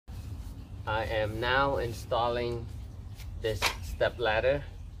I am now installing this step ladder.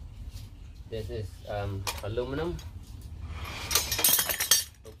 This is aluminum,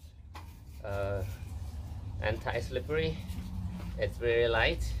 anti-slippery. It's very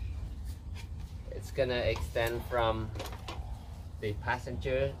light. It's gonna extend from the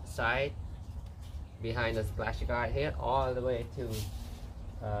passenger side behind the splash guard here all the way to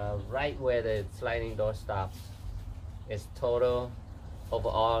right where the sliding door stops. It's total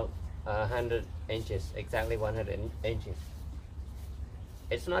overall 100 inches, exactly 100 inches.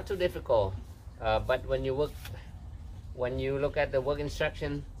 It's not too difficult, but when you look at the work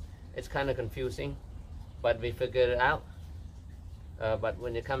instruction, it's kind of confusing, but we figured it out. But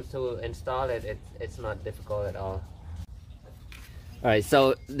when it comes to install it, it's not difficult at all. All right,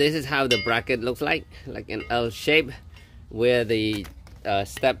 so this is how the bracket looks like an L shape, where the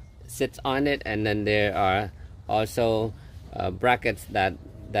step sits on it, and then there are also brackets that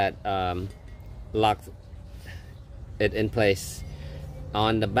lock it in place.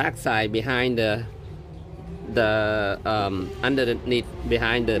 On the back side, behind the underneath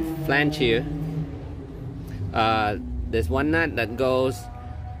behind the flange here, there's one nut that goes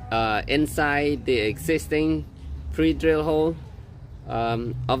inside the existing pre-drill hole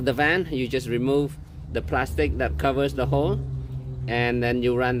of the van. You just remove the plastic that covers the hole, and then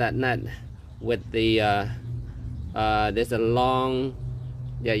you run that nut with the there's a long,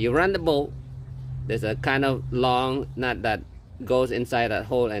 you run the bolt. There's a kind of long nut that goes inside that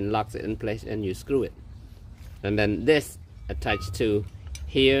hole and locks it in place, and you screw it. And then this attached to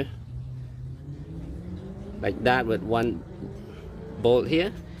here like that with one bolt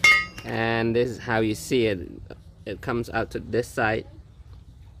here, and this is how you see it. It comes out to this side,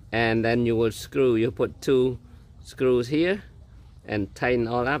 and then you will screw. You put 2 screws here and tighten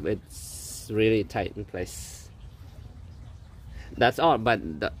all up. It's really tight in place. That's all. But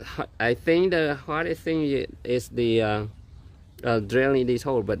I think the hardest thing is the drilling these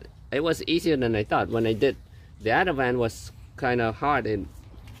holes. But it was easier than I thought. When I did the other van, was kind of hard. It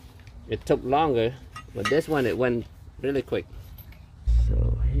took longer, but this one it went really quick.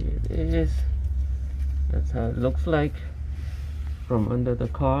 So here it is. That's how it looks like from under the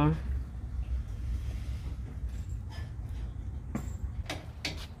car.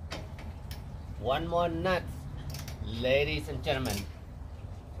 One more nut, ladies and gentlemen,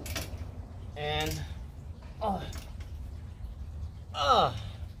 and about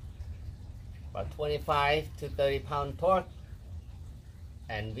 25 to 30 pound torque,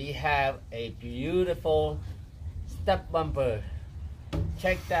 and we have a beautiful step bumper.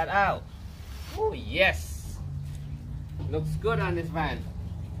 Check that out. Oh yes, looks good on this van.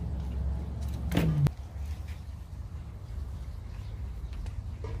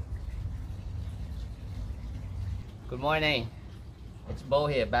 Good morning, it's Bo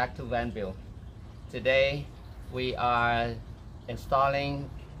here, back to Van Build. Today we are installing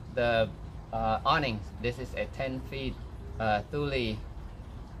the awning. This is a 10 feet Thule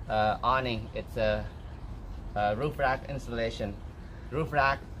awning. It's a roof rack installation, roof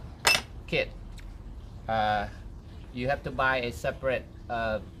rack kit. You have to buy a separate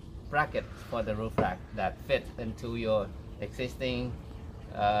bracket for the roof rack that fits into your existing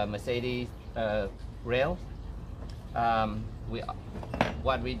Mercedes rail.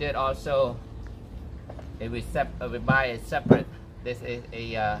 What we did also is we buy a separate. This is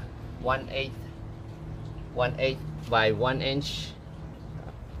a 1/8 by 1 inch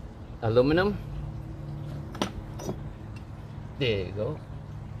aluminum. There you go,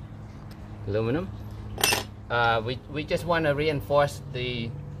 aluminum. We just want to reinforce the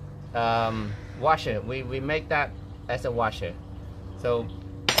washer. We make that as a washer. So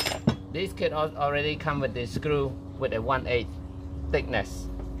these kits already come with the screw with a 1/8 thickness.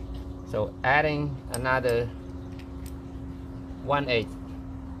 So adding another 1/8.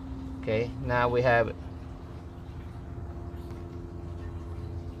 Okay, now we have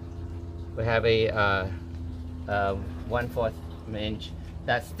a 1/4 inch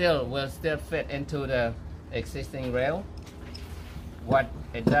that will still fit into the existing rail. What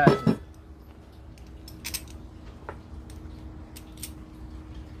it does,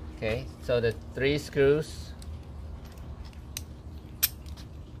 okay, so the 3 screws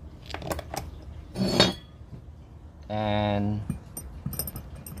and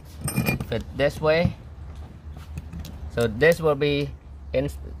fit this way. So this will be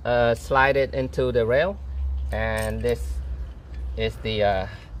slided into the rail, and this is the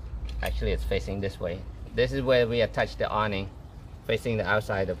actually it's facing this way. This is where we attach the awning, facing the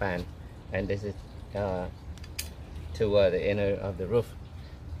outside of the van, and this is to the inner of the roof.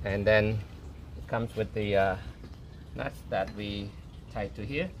 And then it comes with the nuts that we tie to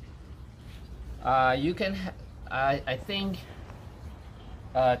here. You can I think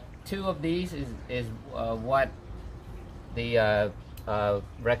 2 of these is what the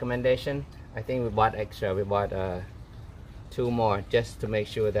recommendation. I think we bought extra. We bought 2 more just to make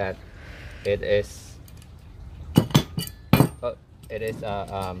sure that it is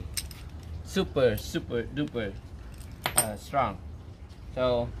super duper strong.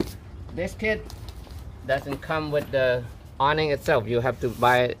 So this kit doesn't come with the awning itself. You have to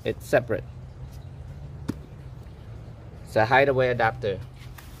buy it separate. It's a Hideaway adapter.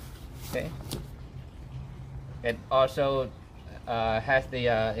 Okay. It also has the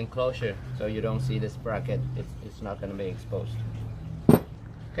enclosure, so you don't see this bracket. It's not going to be exposed.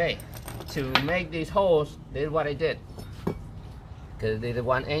 Okay. To make these holes, this is what I did. Because this is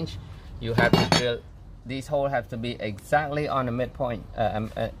 1 inch, you have to drill. These holes have to be exactly on the midpoint,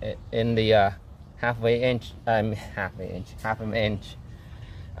 in the half an inch.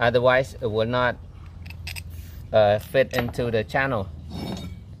 Otherwise, it will not fit into the channel.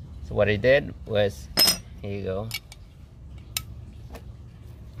 So what I did was, here you go.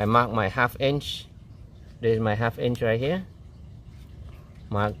 I marked my 1/2 inch. This is my 1/2 inch right here.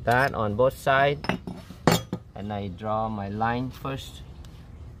 Mark that on both sides, and I draw my line first.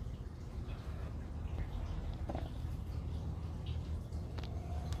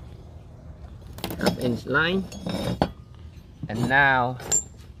 Inch line, and now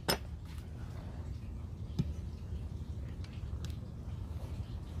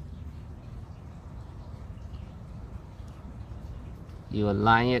you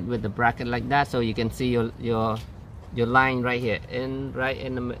align it with the bracket like that, so you can see your line right here, right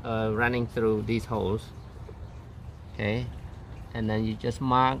in the running through these holes. Okay, and then you just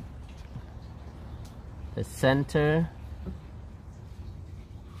mark the center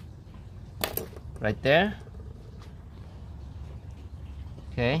right there.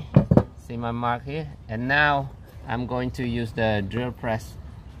 Okay, see my mark here, and now I'm going to use the drill press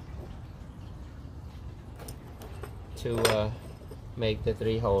to make the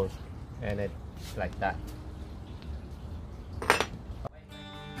 3 holes, and it's like that.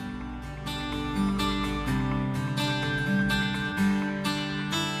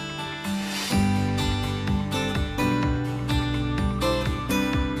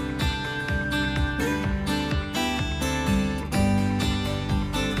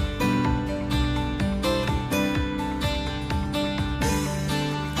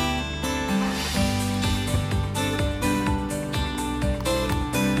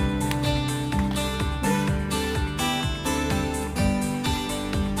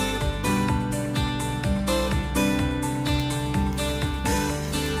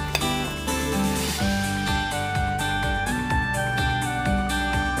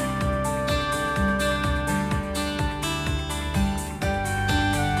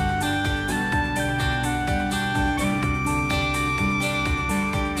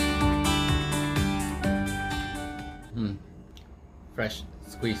 Fresh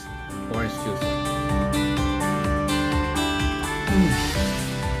squeezed orange juice.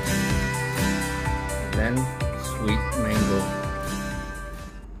 Then sweet mango.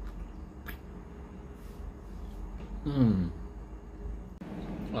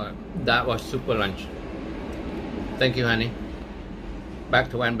 That was super lunch. Thank you, honey. Back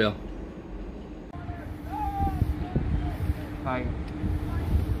to Bill. Hi.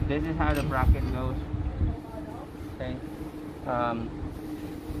 This is how the bracket goes. Okay.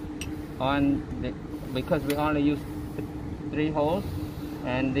 Because we only use 3 holes,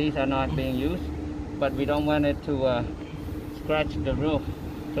 and these are not being used, but we don't want it to scratch the roof,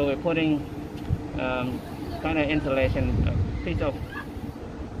 so we're putting kind of insulation, a piece of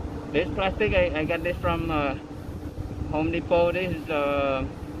this plastic. I got this from Home Depot. This is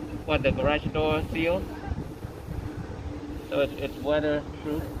what the garage door seal, so it's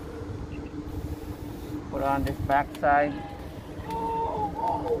weatherproof. Put on this back side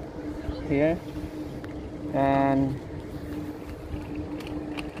here, and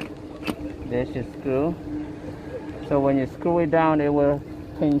there's your screw. So when you screw it down, it will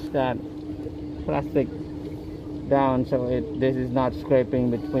pinch that plastic down, so this is not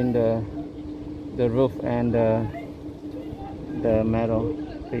scraping between the roof and the metal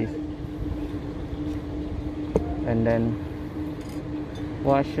piece. And then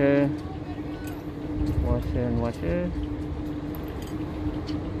washer and washer.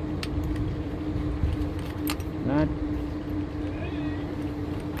 Nut.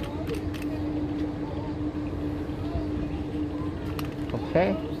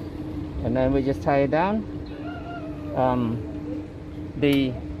 Okay, and then we just tie it down.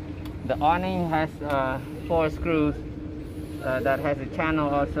 The awning has 4 screws that has a channel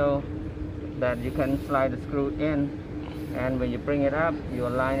also that you can slide the screw in, and when you bring it up, you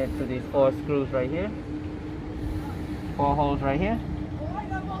align it to these 4 screws right here, 4 holes right here,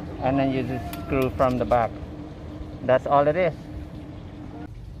 and then you just screw from the back. That's all it is.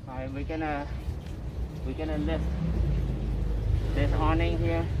 Alright, we're gonna lift this awning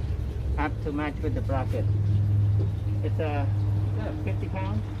here up to match with the bracket. It's a 50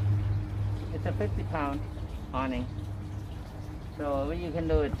 pound. It's a 50 pound awning. So you can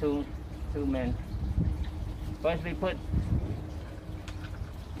do it two men. First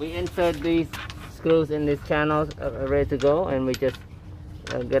we insert these screws in these channels ready to go, and we just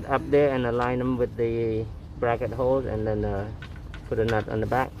get up there and align them with the bracket holes, and then put a nut on the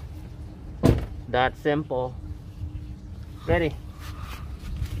back. That simple. Ready?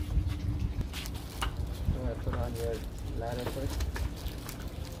 Put on your ladder first.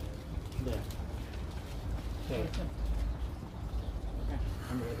 There. Okay.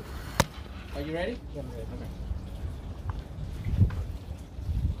 I'm ready. Are you ready? Yeah, I'm ready.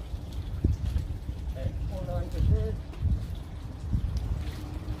 Okay. Hold on to this.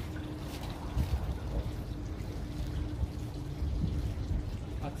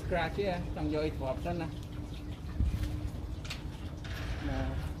 I'll scratch it. Don't go it for option. No.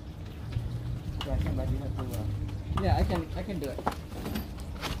 Yeah, somebody has to. Yeah, I can do it.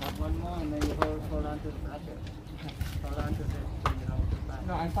 Have one more, and then you hold on to the bracket. Hold on to this. So you know,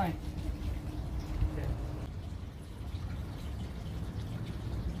 No, I'm fine. okay.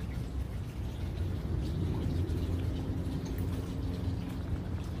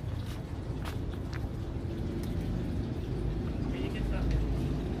 You can stop it.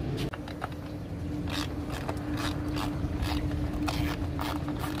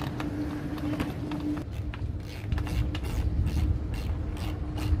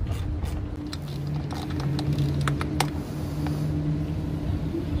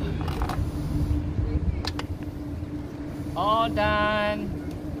 All done.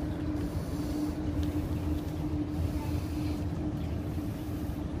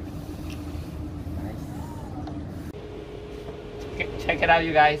 Okay, check it out,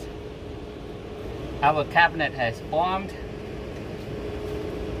 you guys. Our cabinet has formed.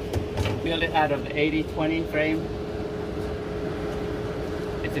 Build it out of the 80/20 frame.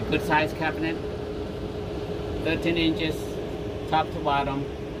 It's a good size cabinet. 13 inches top to bottom,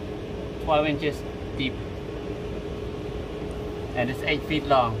 12 inches deep. And it's 8 feet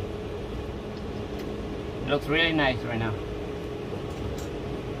long. It looks really nice right now.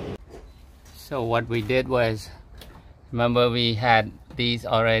 So what we did was, remember we had these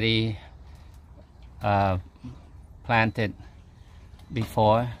already planted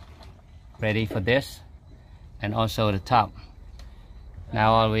before, ready for this, and also the top.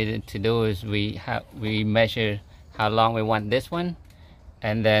 Now all we need to do is we measure how long we want this one,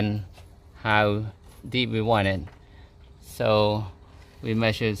 and then how deep we want it. So we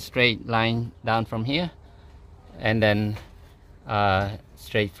measure straight line down from here, and then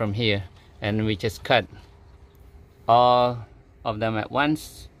straight from here, and we just cut all of them at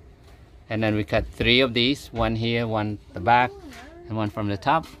once, and then we cut 3 of these, one here, one at the back, and one from the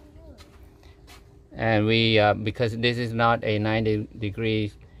top. And we because this is not a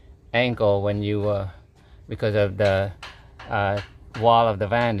 90-degree angle, when you because of the wall of the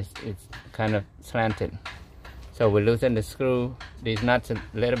van, it's kind of slanted. So we loosen the screw, these nuts a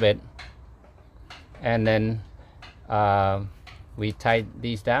little bit, and then we tighten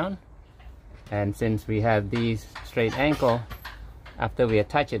these down. And since we have these straight ankle, after we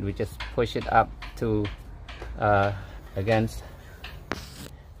attach it, we just push it up to against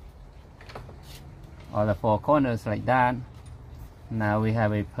all the 4 corners like that. Now we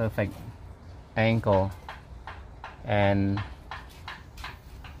have a perfect angle, and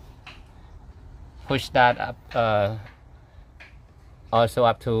push that up also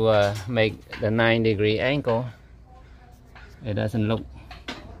up to make the 9-degree angle. It doesn't look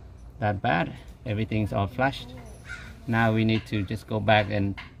that bad. Everything's all flushed. Now we need to just go back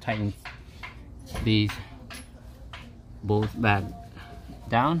and tighten these bolts back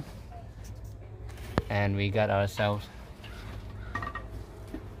down, and we got ourselves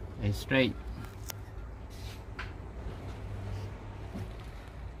a straight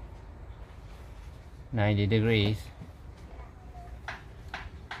 90 degrees.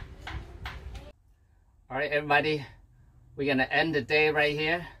 All right, everybody, we're gonna end the day right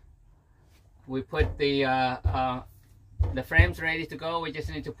here. We put the frames ready to go. We just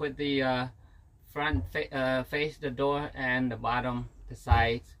need to put the front face the door, and the bottom the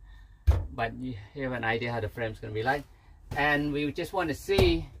sides. But you have an idea how the frame's gonna be like. And we just want to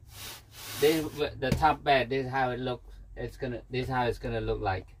see the top bed. This is how it looks. This is how it's gonna look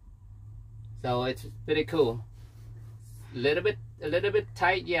like. So it's pretty cool. A little bit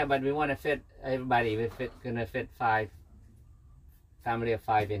tight, yeah, but we want to fit everybody. Gonna fit 5, family of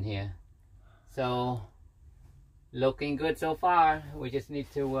 5 in here. So looking good so far. We just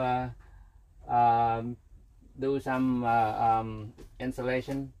need to do some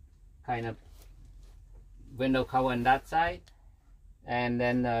insulation, kind of window cover on that side, and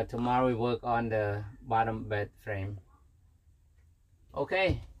then tomorrow we work on the bottom bed frame.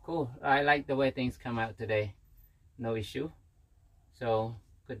 Okay, cool. I like the way things come out today. No issue. So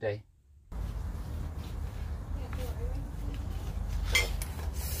good day.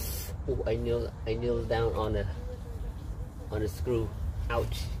 Oh, I kneel down on the screw.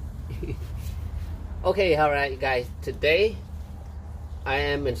 Ouch. Okay, all right, guys. Today I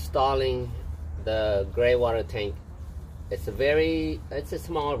am installing the gray water tank. It's a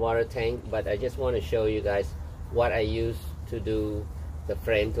small water tank, but I just want to show you guys what I use to do the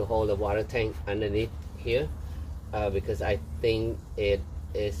frame to hold the water tank underneath here, because I think it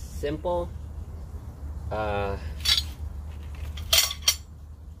is simple.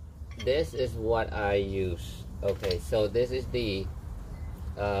 This is what I use. Okay, so this is the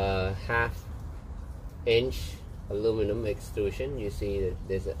 1/2 inch aluminum extrusion. You see that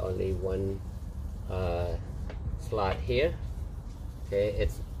there's only one slot here. Okay,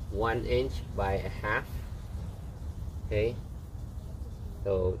 it's 1 inch by 1/2. Okay,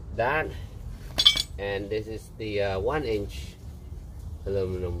 so that, and this is the 1 inch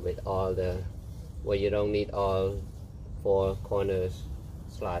aluminum with all the, well, you don't need all 4 corners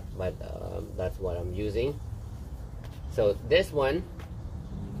slot, but that's what I'm using. So this one,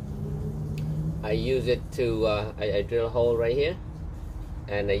 I use it to I drill a hole right here,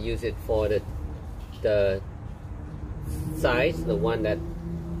 and I use it for the sides, the one that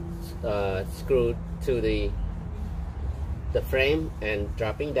screwed to the frame and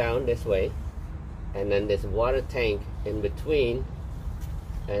dropping down this way, and then this water tank in between,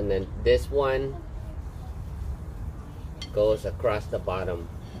 and then this one goes across the bottom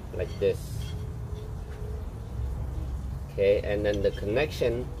like this. Okay, and then the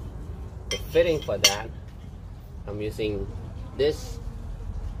connection, the fitting for that, I'm using this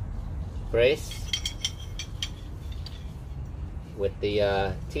brace with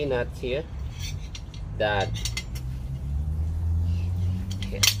the T-nuts here. That,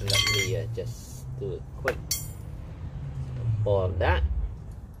 okay, let me just do it quick. All of that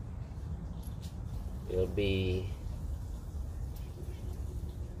will be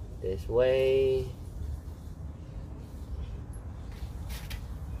this way.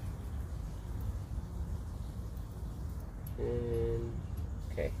 And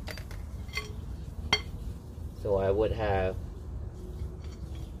okay, so I would have,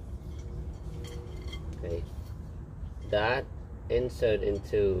 okay, that insert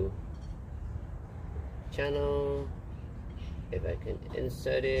into channel. If I can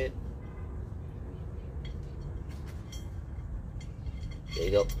insert it, there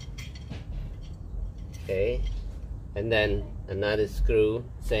you go. Okay, and then another screw,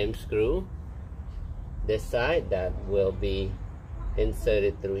 same screw, this side, that will be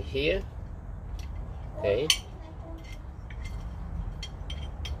inserted through here. Okay,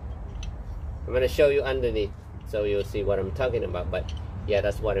 I'm going to show you underneath so you'll see what I'm talking about, but yeah,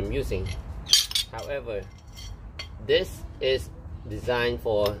 that's what I'm using. However, this is designed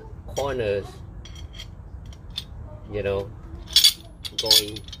for corners, you know,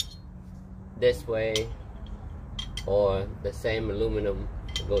 going this way, or the same aluminum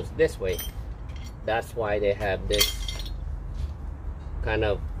goes this way. That's why they have this kind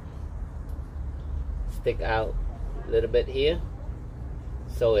of stick out a little bit here,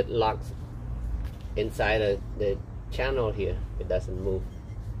 so it locks inside of the channel here. It doesn't move.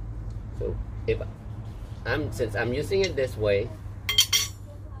 So if since I'm using it this way,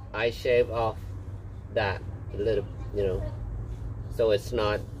 I shave off that a little, you know, so it's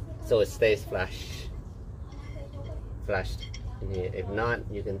not, so it stays flushed in here. If not,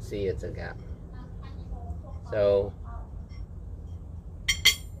 you can see it's a gap. So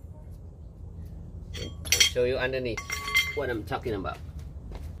I'll show you underneath what I'm talking about.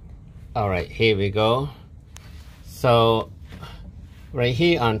 All right, here we go. So right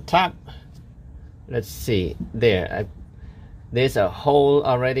here on top, let's see, there's a hole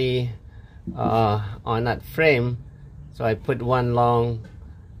already on that frame, so I put one long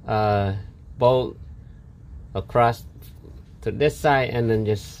bolt across to this side, and then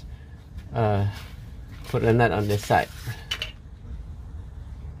just put a nut on this side.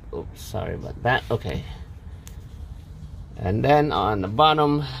 Oops, sorry about that. Okay, and then on the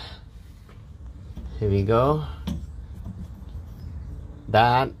bottom, here we go,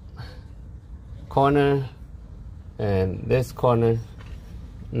 that corner and this corner.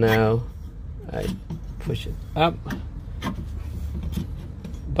 Now I push it up,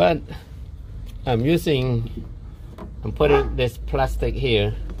 but I'm putting this plastic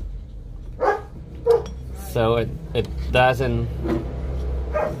here so it doesn't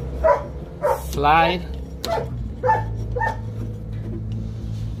slide.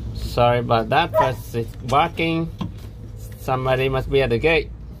 Sorry about that, but it's barking. Somebody must be at the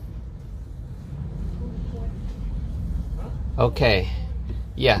gate. Okay,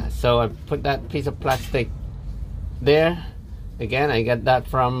 yeah, so I put that piece of plastic there. Again, I got that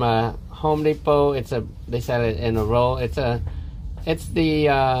from Home Depot. They sell it in a roll. It's the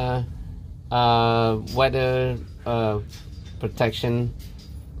weather protection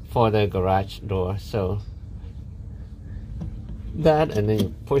for the garage door. So that, and then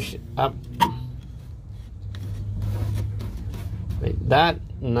you push it up like that.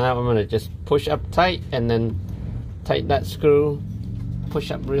 Now I'm gonna just push up tight and then tighten that screw.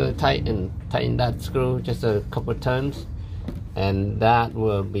 Push up really tight and tighten that screw just a couple turns, and that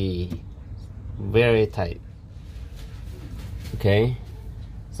will be very tight. Okay,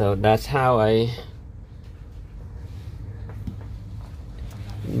 so that's how I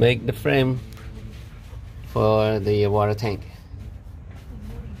make the frame for the water tank.